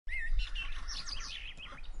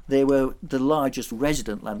They were the largest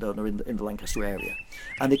resident landowner in the Lancaster area,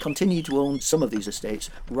 and they continued to own some of these estates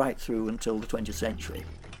right through until the 20th century.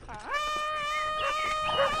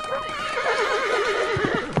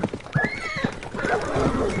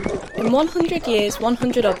 In 100 Years,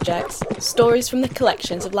 100 Objects, stories from the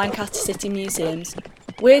collections of Lancaster City Museums,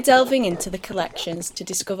 we're delving into the collections to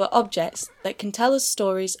discover objects that can tell us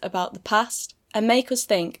stories about the past and make us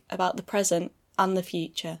think about the present and the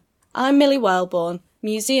future. I'm Millie Wellborn,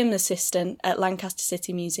 Museum Assistant at Lancaster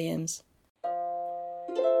City Museums.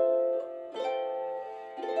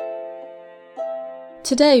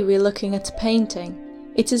 Today we're looking at a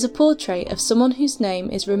painting. It is a portrait of someone whose name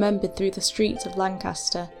is remembered through the streets of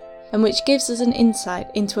Lancaster, and which gives us an insight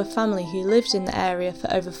into a family who lived in the area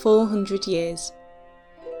for over 400 years.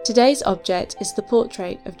 Today's object is the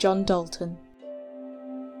portrait of John Dalton.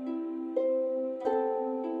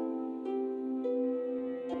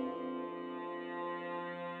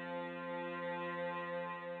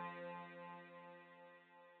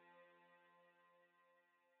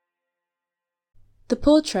 The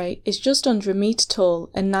portrait is just under a metre tall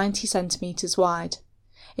and 90 centimetres wide.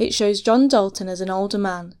 It shows John Dalton as an older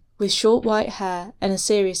man, with short white hair and a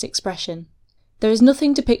serious expression. There is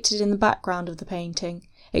nothing depicted in the background of the painting,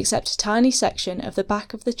 except a tiny section of the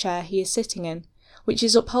back of the chair he is sitting in, which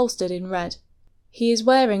is upholstered in red. He is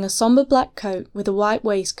wearing a sombre black coat with a white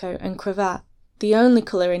waistcoat and cravat, the only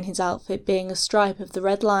colour in his outfit being a stripe of the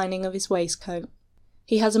red lining of his waistcoat.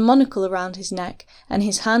 He has a monocle around his neck, and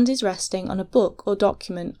his hand is resting on a book or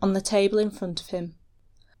document on the table in front of him.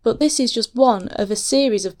 But this is just one of a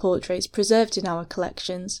series of portraits preserved in our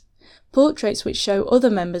collections, portraits which show other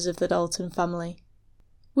members of the Dalton family.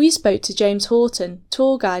 We spoke to James Houghton,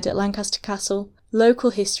 tour guide at Lancaster Castle, local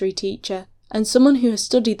history teacher, and someone who has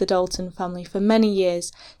studied the Dalton family for many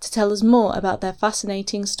years to tell us more about their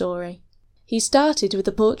fascinating story. He started with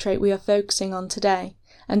the portrait we are focusing on today,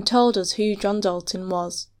 and told us who John Dalton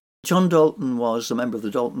was. John Dalton was a member of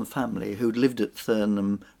the Dalton family who'd lived at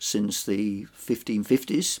Thurnham since the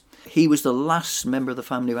 1550s. He was the last member of the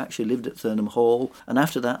family who actually lived at Thurnham Hall, and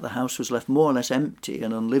after that the house was left more or less empty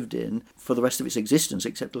and unlived in for the rest of its existence,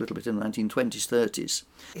 except a little bit in the 1920s, 30s.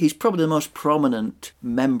 He's probably the most prominent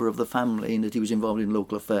member of the family in that he was involved in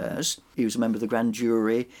local affairs. He was a member of the grand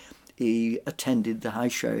jury. He attended the high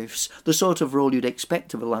sheriffs, the sort of role you'd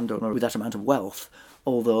expect of a landowner with that amount of wealth,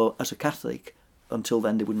 although as a Catholic, until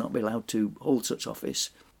then they would not be allowed to hold such office.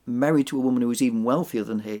 Married to a woman who was even wealthier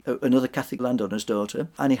than he, another Catholic landowner's daughter,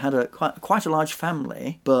 and he had quite a large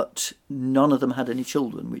family, but none of them had any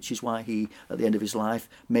children, which is why he, at the end of his life,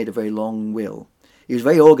 made a very long will. He was a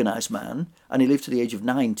very organised man, and he lived to the age of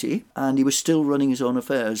 90, and he was still running his own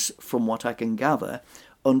affairs, from what I can gather,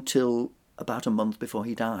 until about a month before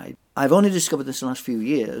he died. I've only discovered this in the last few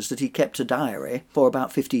years that he kept a diary for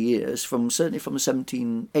about 50 years, certainly from the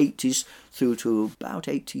 1780s through to about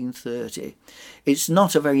 1830. It's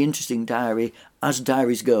not a very interesting diary as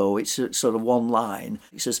diaries go. It's a sort of one line.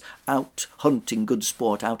 It says, out hunting good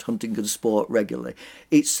sport regularly.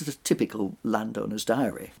 It's the typical landowner's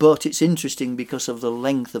diary. But it's interesting because of the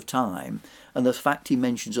length of time and the fact he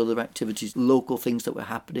mentions other activities, local things that were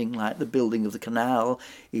happening, like the building of the canal.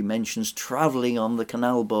 He mentions travelling on the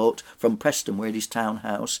canal boat from Preston, where it is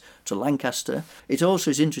townhouse, to Lancaster. It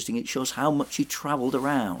also is interesting, it shows how much he travelled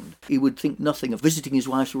around. He would think nothing of visiting his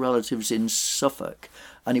wife's relatives in Suffolk,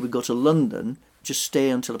 and he would go to London, just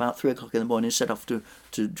stay until about 3 o'clock in the morning and set off to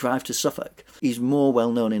drive to Suffolk. He's more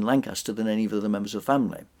well known in Lancaster than any of the other members of the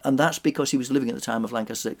family. And that's because he was living at the time of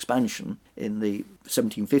Lancaster's expansion in the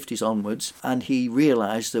 1750s onwards, and he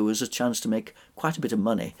realised there was a chance to make quite a bit of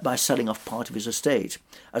money by selling off part of his estate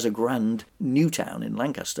as a grand new town in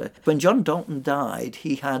Lancaster. When John Dalton died,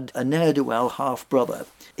 he had a ne'er-do-well half-brother.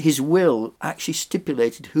 His will actually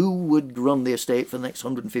stipulated who would run the estate for the next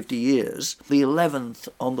 150 years. The 11th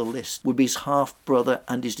on the list would be his half-brother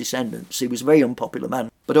and his descendants. He was a very unpopular man.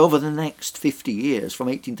 But over the next 50 years, from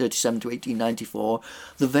 1837 to 1894,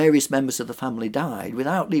 the various members of the family died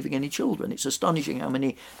without leaving any children. It's astonishing how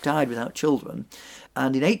many died without children.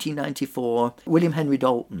 And in 1894, William Henry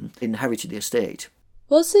Dalton inherited the estate.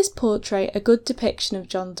 Was this portrait a good depiction of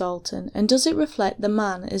John Dalton, and does it reflect the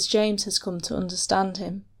man as James has come to understand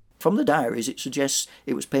him? From the diaries, it suggests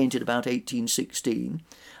it was painted about 1816,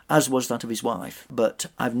 as was that of his wife, but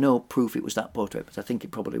I've no proof it was that portrait, but I think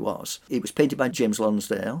it probably was. It was painted by James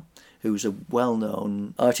Lonsdale, who's a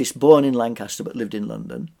well-known artist born in Lancaster but lived in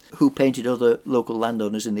London, who painted other local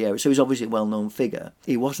landowners in the area. So he's obviously a well-known figure.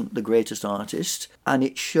 He wasn't the greatest artist, and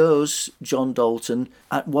it shows John Dalton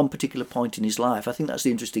at one particular point in his life. I think that's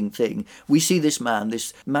the interesting thing. We see this man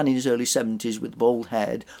in his early 70s with bald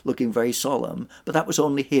head, looking very solemn, but that was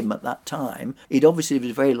only him at that time. He'd obviously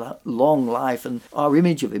lived a very long life, and our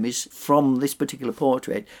image of him is from this particular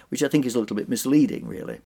portrait, which I think is a little bit misleading,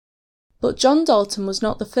 really. But John Dalton was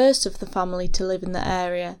not the first of the family to live in the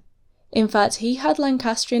area. In fact, he had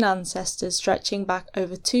Lancastrian ancestors stretching back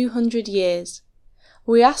over 200 years.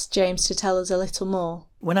 We asked James to tell us a little more.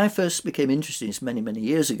 When I first became interested in this many, many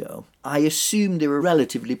years ago, I assumed they were a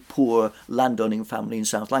relatively poor landowning family in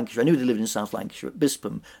South Lancashire. I knew they lived in South Lancashire at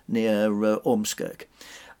Bispam, near Ormskirk.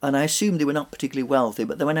 And I assumed they were not particularly wealthy,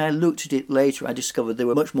 but then when I looked at it later, I discovered they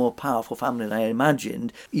were a much more powerful family than I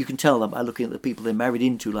imagined. You can tell that by looking at the people they married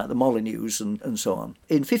into, like the Molyneux and so on.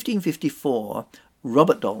 In 1554,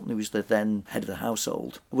 Robert Dalton, who was the then head of the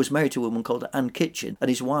household, was married to a woman called Anne Kitchen, and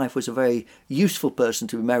his wife was a very useful person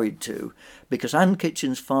to be married to, because Anne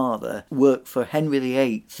Kitchen's father worked for Henry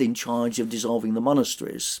VIII in charge of dissolving the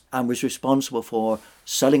monasteries, and was responsible for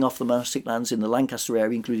selling off the monastic lands in the Lancaster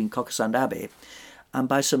area, including Cockasand Abbey, and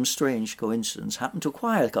by some strange coincidence happened to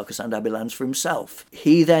acquire the Cockasand Abbey lands for himself.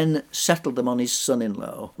 He then settled them on his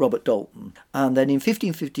son-in-law, Robert Dalton. And then in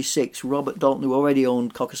 1556, Robert Dalton, who already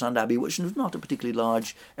owned Cockasand Abbey, which was not a particularly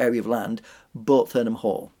large area of land, bought Thurnham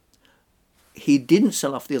Hall. He didn't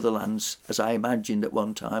sell off the other lands, as I imagined at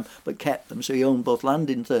one time, but kept them, so he owned both land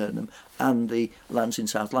in Thurnham and the lands in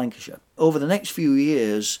South Lancashire. Over the next few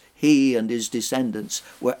years, he and his descendants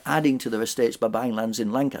were adding to their estates by buying lands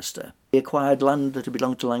in Lancaster. They acquired land that had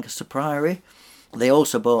belonged to Lancaster Priory. They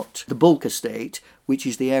also bought the Bulk Estate, which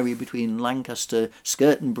is the area between Lancaster,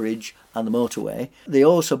 Skirton Bridge and the motorway. They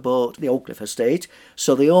also bought the Oakcliff Estate,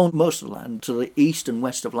 so they owned most of the land to the east and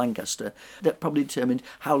west of Lancaster. That probably determined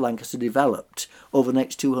how Lancaster developed over the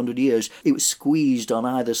next 200 years. It was squeezed on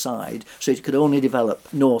either side, so it could only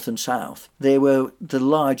develop north and south. They were the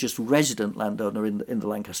largest resident landowner in the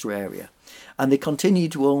Lancaster area. And they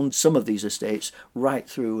continued to own some of these estates right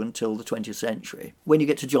through until the 20th century. When you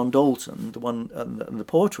get to John Dalton, the one in the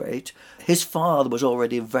portrait, his father was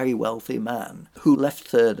already a very wealthy man who left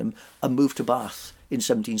Thurnham and moved to Bath in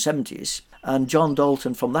 1770s. And John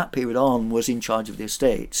Dalton, from that period on, was in charge of the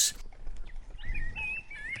estates.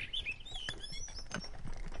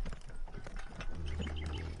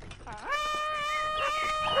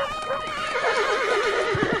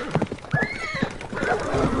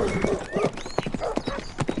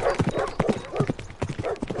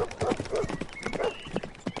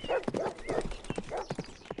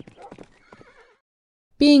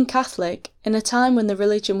 Being Catholic, in a time when the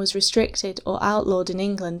religion was restricted or outlawed in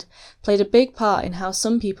England, played a big part in how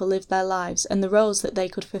some people lived their lives and the roles that they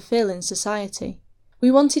could fulfil in society.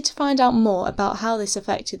 We wanted to find out more about how this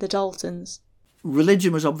affected the Daltons.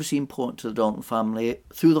 Religion was obviously important to the Dalton family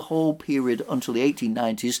through the whole period until the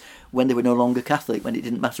 1890s, when they were no longer Catholic, when it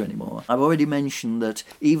didn't matter anymore. I've already mentioned that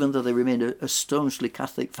even though they remained a staunchly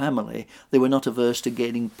Catholic family, they were not averse to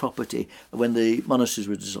gaining property when the monasteries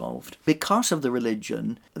were dissolved. Because of the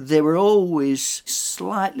religion, they were always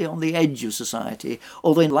slightly on the edge of society,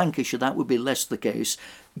 although in Lancashire that would be less the case,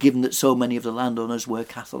 given that so many of the landowners were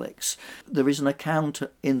Catholics. There is an account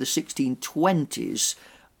in the 1620s,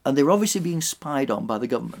 and they were obviously being spied on by the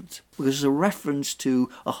government, because there's a reference to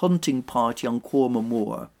a hunting party on Quarmer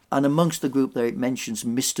Moor, and amongst the group there it mentions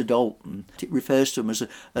Mr. Dalton. It refers to him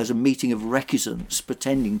as a meeting of recusants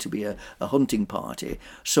pretending to be a hunting party.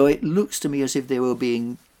 So it looks to me as if they were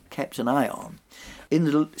being kept an eye on. In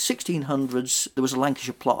the 1600s, there was a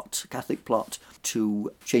Lancashire plot, a Catholic plot,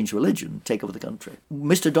 to change religion, take over the country.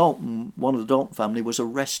 Mr. Dalton, one of the Dalton family, was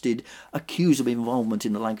arrested, accused of involvement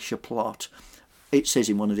in the Lancashire plot. It says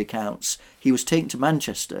in one of the accounts, he was taken to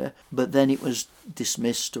Manchester, but then it was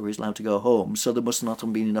dismissed or he was allowed to go home, so there must not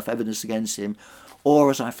have been enough evidence against him.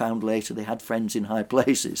 Or, as I found later, they had friends in high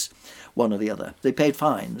places, one or the other. They paid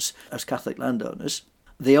fines as Catholic landowners.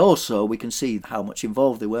 They also, we can see how much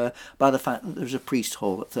involved they were by the fact that there was a priest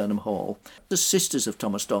hall at Thurnham Hall. The sisters of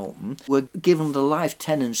Thomas Dalton were given the life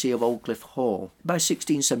tenancy of Oakcliff Hall. By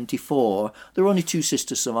 1674, there were only 2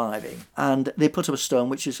 sisters surviving, and they put up a stone,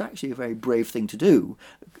 which is actually a very brave thing to do,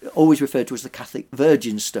 always referred to as the Catholic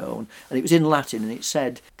Virgin Stone, and it was in Latin, and it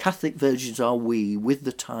said, "Catholic virgins are we, with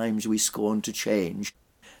the times we scorn to change."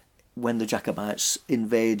 when the Jacobites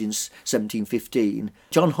invade in 1715.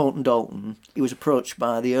 John Houghton Dalton, he was approached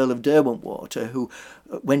by the Earl of Derwentwater, who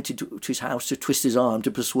went to his house to twist his arm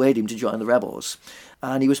to persuade him to join the rebels.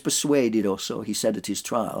 And he was persuaded, or so he said at his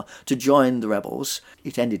trial, to join the rebels.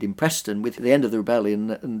 It ended in Preston with the end of the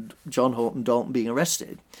rebellion and John Houghton Dalton being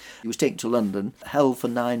arrested. He was taken to London, held for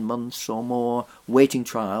 9 months or more, waiting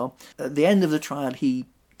trial. At the end of the trial, he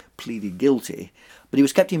pleaded guilty, but he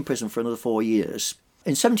was kept in prison for another 4 years.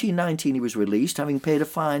 In 1719 he was released, having paid a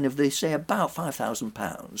fine of, they say, about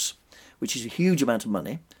 £5,000, which is a huge amount of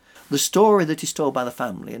money. The story that is told by the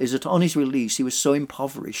family is that on his release he was so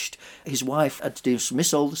impoverished, his wife had to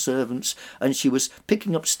dismiss all the servants and she was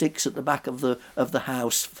picking up sticks at the back of the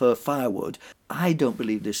house for firewood. I don't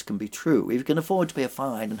believe this can be true. If he can afford to pay a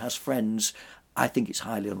fine and has friends, I think it's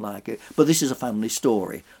highly unlikely. But this is a family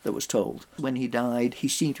story that was told. When he died, he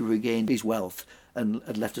seemed to regain his wealth and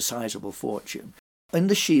had left a sizable fortune. In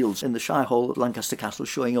the shields in the Shire Hall at Lancaster Castle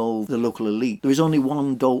showing all the local elite, there is only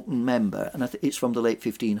one Dalton member, and it's from the late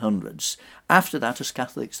 1500s. After that, as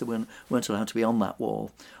Catholics, they weren't allowed to be on that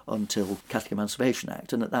wall until Catholic Emancipation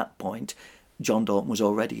Act, and at that point, John Dalton was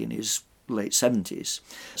already in his late 70s.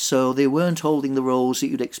 So they weren't holding the roles that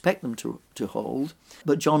you'd expect them to hold.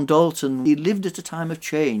 But John Dalton, he lived at a time of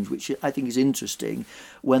change, which I think is interesting.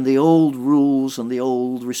 When the old rules and the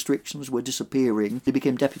old restrictions were disappearing, he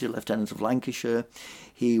became Deputy Lieutenant of Lancashire.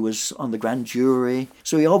 He was on the grand jury.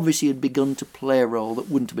 So he obviously had begun to play a role that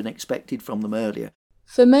wouldn't have been expected from them earlier.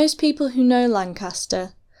 For most people who know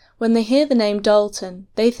Lancaster, when they hear the name Dalton,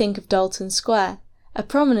 they think of Dalton Square, a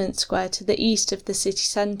prominent square to the east of the city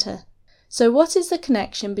centre. So what is the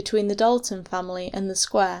connection between the Dalton family and the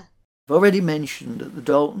square? I've already mentioned that the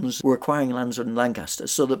Daltons were acquiring lands in Lancaster,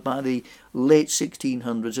 so that by the late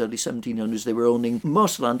 1600s, early 1700s, they were owning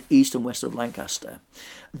most land east and west of Lancaster.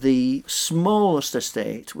 The smallest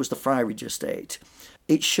estate was the Friarage estate.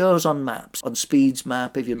 It shows on maps, on Speed's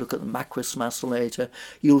map, if you look at the Maquis maps later,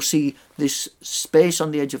 you'll see this space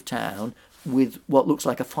on the edge of town with what looks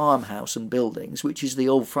like a farmhouse and buildings, which is the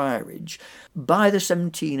old Friarage. By the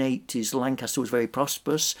 1780s, Lancaster was very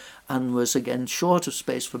prosperous and was again short of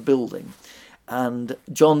space for building. And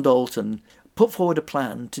John Dalton put forward a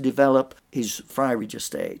plan to develop his Friarage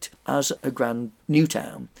estate as a grand new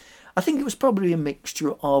town. I think it was probably a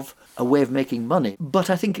mixture of a way of making money, but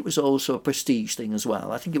I think it was also a prestige thing as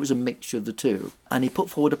well. I think it was a mixture of the two. And he put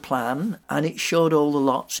forward a plan, and it showed all the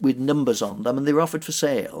lots with numbers on them, and they were offered for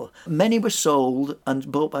sale. Many were sold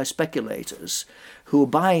and bought by speculators who were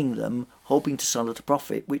buying them, hoping to sell at a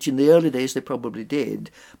profit, which in the early days they probably did.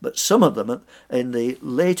 But some of them, in the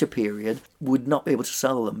later period, would not be able to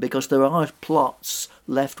sell them because there are plots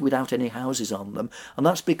left without any houses on them. And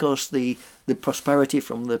that's because the prosperity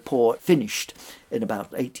from the port finished in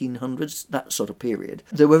about 1800s, that sort of period.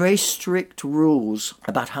 There were very strict rules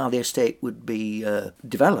about how the estate would be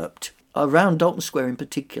developed. Around Dalton Square in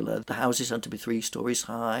particular, the houses had to be 3 stories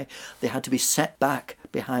high. They had to be set back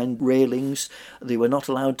behind railings. There were not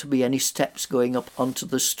allowed to be any steps going up onto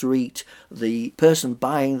the street. The person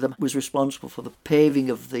buying them was responsible for the paving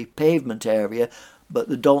of the pavement area, but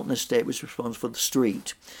the Dalton estate was responsible for the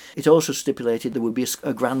street. It also stipulated there would be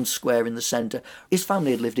a grand square in the centre. His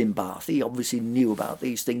family had lived in Bath. He obviously knew about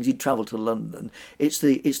these things. He'd travelled to London. It's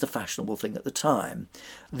the fashionable thing at the time.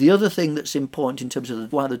 The other thing that's important in terms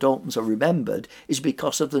of why the Daltons are remembered is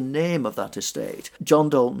because of the name of that estate. John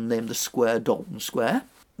Dalton named the square Dalton Square.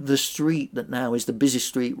 The street that now is the busy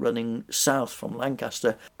street running south from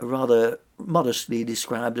Lancaster, rather modestly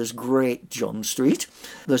described as Great John Street.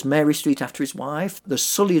 There's Mary Street after his wife. There's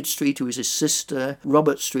Sulyard Street, who is his sister.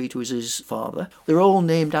 Robert Street, who is his father. They're all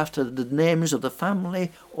named after the names of the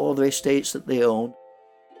family or the estates that they own.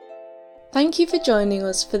 Thank you for joining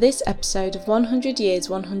us for this episode of 100 Years,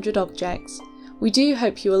 100 Objects. We do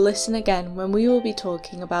hope you will listen again when we will be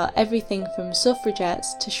talking about everything from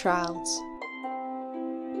suffragettes to shrouds.